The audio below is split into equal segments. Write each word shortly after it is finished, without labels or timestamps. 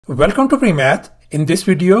Welcome to PreMath. In this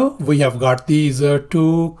video, we have got these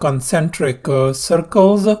two concentric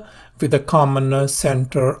circles with a common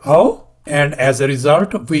center O, and as a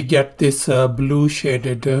result, we get this blue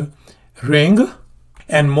shaded ring.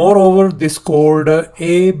 And moreover, this chord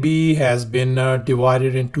AB has been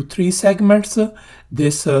divided into three segments.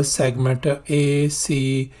 This segment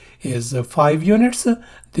AC is 5 units.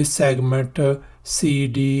 This segment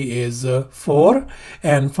CD is 4,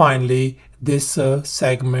 and finally this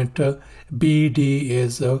segment BD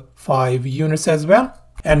is 5 units as well.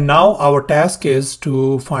 And now our task is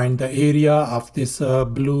to find the area of this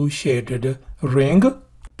blue shaded ring.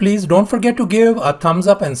 Please don't forget to give a thumbs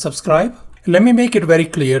up and subscribe. Let me make it very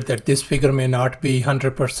clear that this figure may not be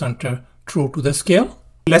 100% true to the scale.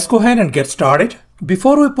 Let's go ahead and get started.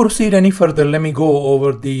 Before we proceed any further, let me go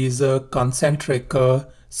over these concentric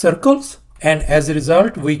circles. And as a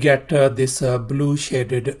result, we get this blue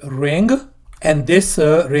shaded ring. And this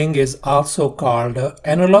ring is also called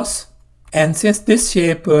annulus. And since this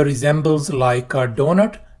shape resembles like a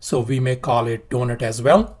donut, so we may call it donut as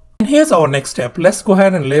well. And here's our next step. Let's go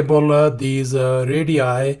ahead and label these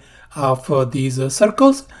radii of these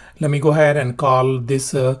circles. Let me go ahead and call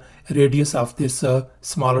this radius of this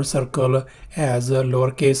smaller circle as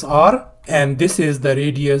lowercase r. And this is the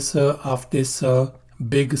radius of this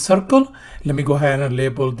big circle. Let me go ahead and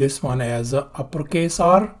label this one as uppercase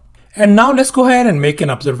R. And now let's go ahead and make an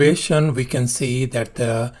observation. We can see that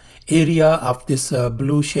the area of this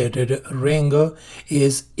blue shaded ring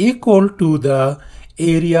is equal to the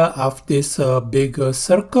area of this big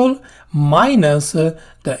circle minus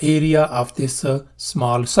the area of this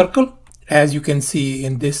small circle, as you can see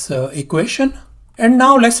in this equation. And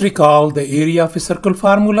now let's recall the area of a circle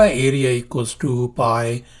formula. Area equals to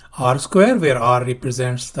pi r square, where r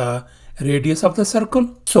represents the radius of the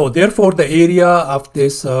circle. So therefore the area of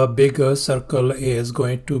this big circle is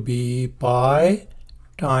going to be pi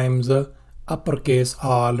times uppercase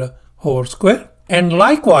R whole square. And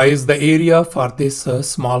likewise the area for this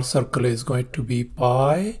small circle is going to be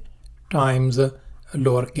pi times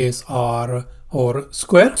lowercase r whole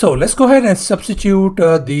square. So let's go ahead and substitute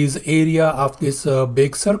these area of this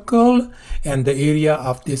big circle and the area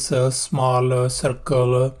of this small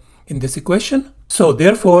circle in this equation. So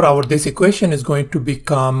therefore this equation is going to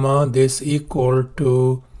become this equal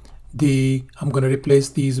to I'm going to replace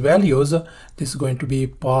these values. This is going to be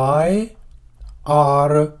pi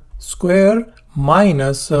r square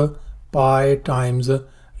minus pi times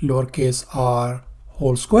lowercase r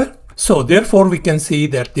whole square. So therefore we can see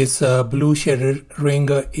that this blue shaded ring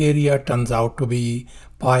area turns out to be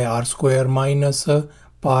pi r square minus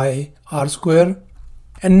pi r square.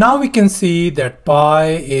 And now we can see that pi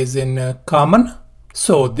is in common.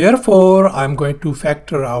 So therefore I'm going to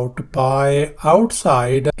factor out pi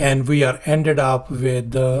outside, and we are ended up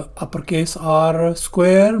with uppercase R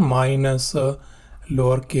square minus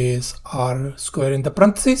lowercase r square in the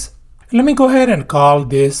parentheses. Let me go ahead and call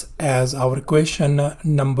this as our equation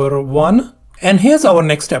number 1. And here's our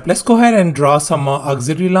next step. Let's go ahead and draw some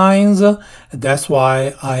auxiliary lines. That's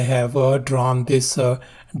why I have drawn this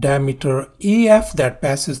diameter EF that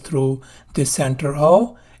passes through this center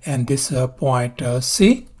O and this point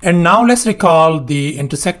C. And now let's recall the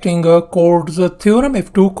intersecting chords theorem.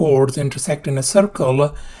 If two chords intersect in a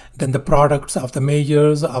circle, then the products of the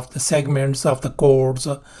measures of the segments of the chords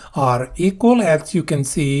are equal, as you can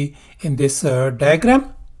see in this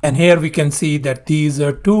diagram. And here we can see that these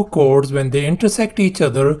two chords, when they intersect each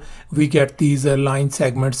other, we get these line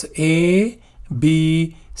segments A,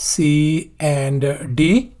 B, C, and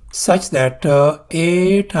D, such that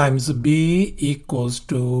A times B equals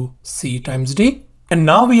to C times D. And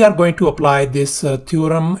now we are going to apply this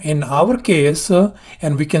theorem in our case,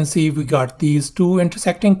 and we can see we got these two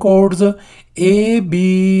intersecting chords A,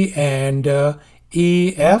 B, and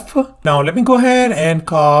E, F. Now let me go ahead and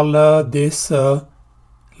call this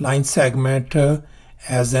line segment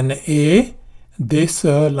as an A, this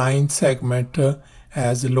line segment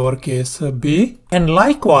as lowercase b, and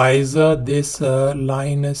likewise this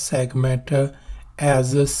line segment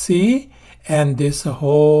as C, and this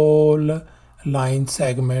whole line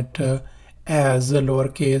segment as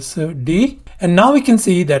lowercase d. And now we can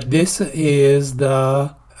see that this is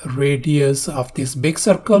the radius of this big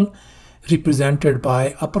circle represented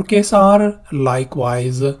by uppercase R.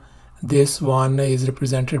 Likewise this one is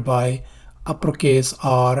represented by uppercase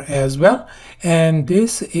R as well, and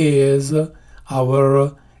this is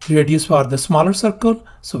our radius for the smaller circle,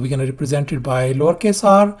 so we're going to represent it by lowercase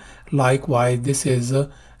r. Likewise this is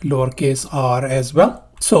lowercase r as well.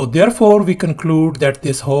 So therefore we conclude that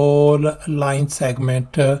this whole line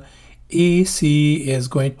segment EC is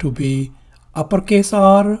going to be uppercase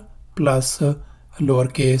R plus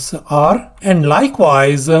lowercase r. And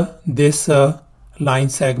likewise, this line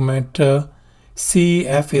segment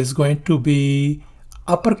CF is going to be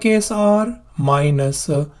uppercase R minus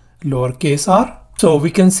lowercase r. So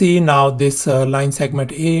we can see now this line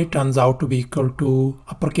segment A turns out to be equal to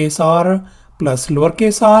uppercase R plus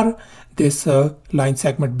lowercase r. This line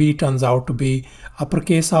segment B turns out to be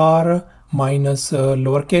uppercase R minus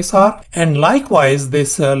lowercase r. And likewise,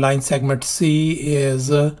 this line segment C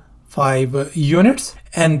is 5 units.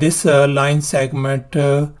 And this line segment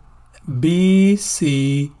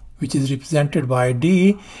BC, which is represented by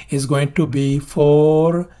D, is going to be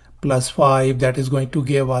 4 plus 5. That is going to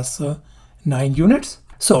give us 9 units.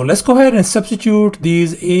 So let's go ahead and substitute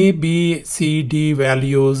these A, B, C, D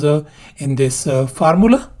values in this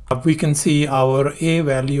formula. We can see our A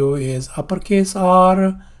value is uppercase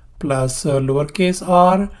R plus lowercase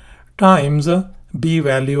r times B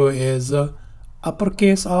value is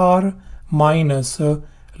uppercase R minus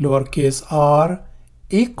lowercase r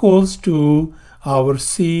equals to our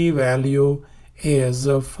C value is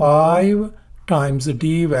 5 times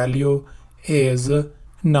D value is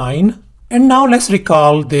 9. And now let's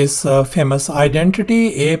recall this famous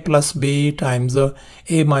identity. A plus B times A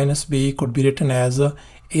minus B could be written as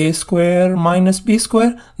A square minus B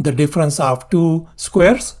square, the difference of two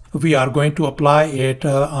squares. We are going to apply it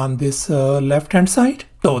on this left hand side.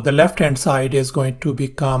 So the left hand side is going to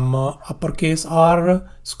become uppercase R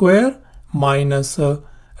square minus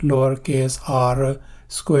lowercase r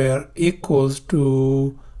square equals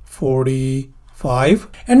to 45.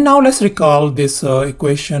 And now let's recall this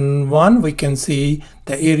equation 1. We can see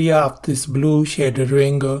the area of this blue shaded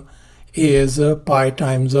ring is pi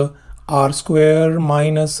times r square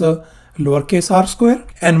minus lowercase r square.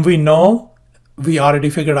 And we know we already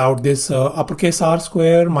figured out this uppercase r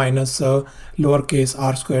square minus lowercase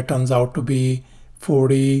r square turns out to be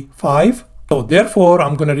 45. So therefore,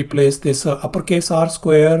 I'm going to replace this uppercase r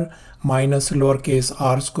square minus lowercase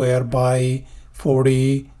r square by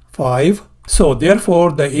 45. So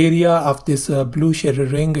therefore, the area of this blue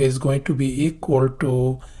shaded ring is going to be equal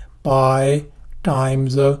to pi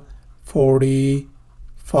times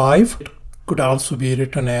 45. It could also be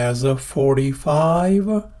written as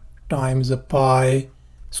 45 times pi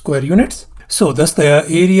square units. So thus the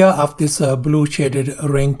area of this blue shaded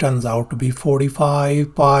ring turns out to be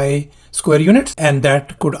 45 pi square units, and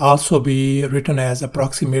that could also be written as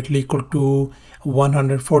approximately equal to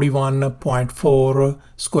 141.4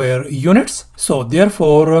 square units. So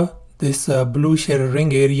therefore this blue shaded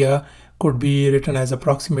ring area could be written as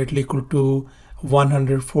approximately equal to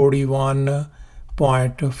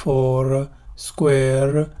 141.4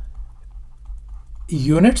 square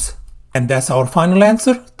units. And that's our final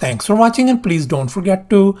answer. Thanks for watching, and please don't forget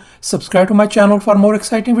to subscribe to my channel for more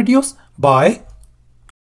exciting videos. Bye.